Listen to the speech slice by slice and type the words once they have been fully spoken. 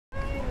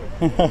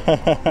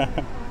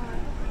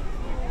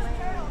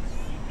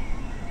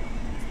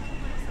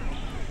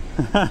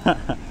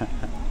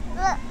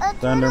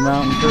Thunder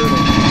Mountain turtle.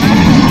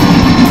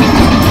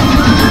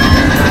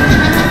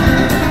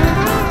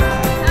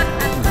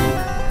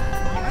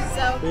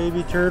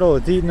 Baby turtle,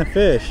 it's eating the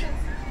fish.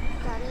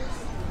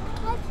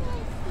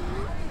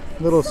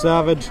 Little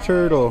savage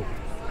turtle.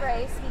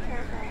 Grace, be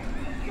careful.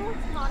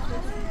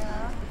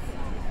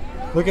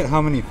 Look at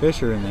how many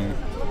fish are in there.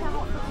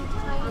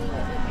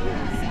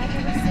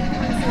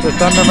 It's a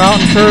Thunder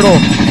Mountain turtle.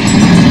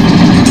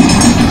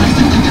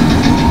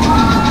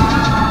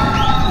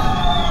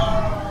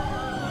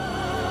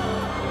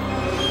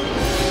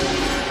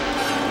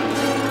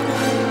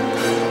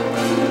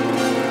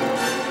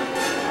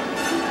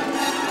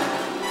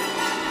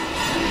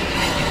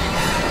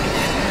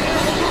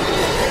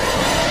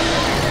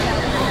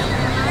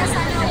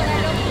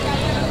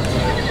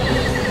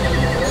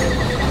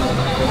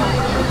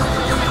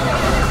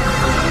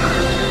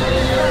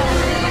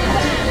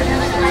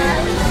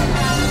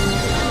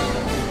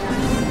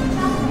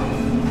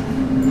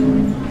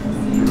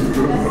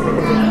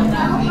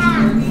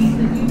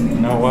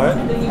 No what?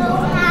 No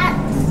hat.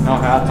 No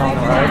hats on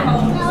the ride?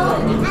 No,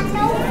 and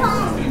no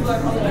phone.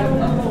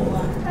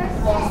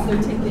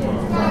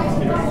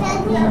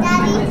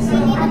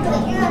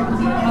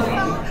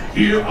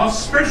 Here are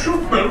special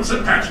belts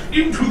attached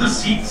into the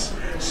seats.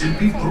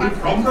 Simply pull it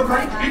from the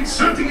right,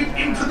 inserting it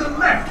into the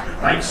left,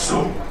 like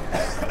so.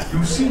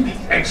 You see the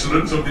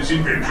excellence of this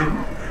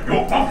invention?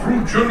 Your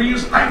off-road journey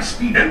is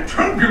high-speed and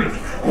turbulent,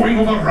 going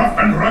over rough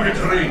and rugged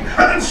terrain, and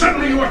then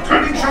suddenly you are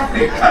turning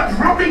sharply and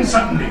dropping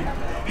suddenly.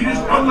 It is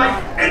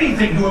unlike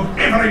anything you have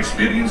ever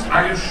experienced,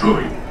 I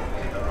assure you.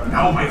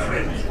 Now, my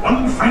friends,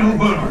 one final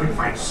word of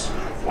advice.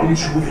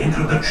 Once you have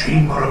entered the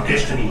chamber of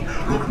destiny,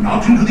 look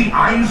not into the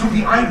eyes of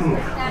the idol.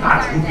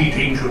 That would be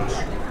dangerous.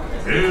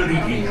 Very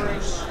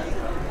dangerous.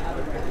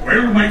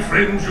 Well, my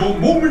friends, your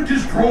moment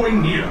is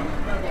drawing near.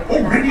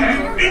 Already I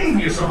am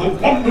envious of the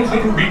wonders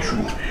that await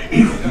you,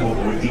 if you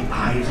avoid the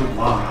eyes of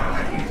Mara,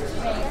 that is.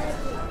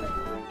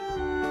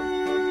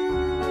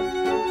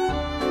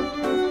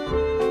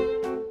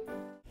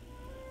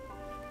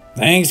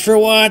 Thanks for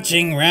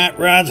watching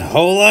RATROD's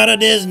Whole Lot of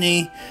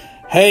Disney.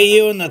 Hey,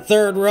 you in the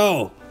third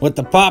row with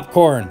the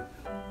popcorn.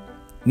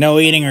 No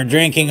eating or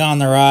drinking on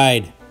the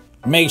ride.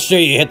 Make sure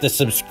you hit the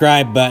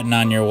subscribe button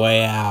on your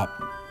way out.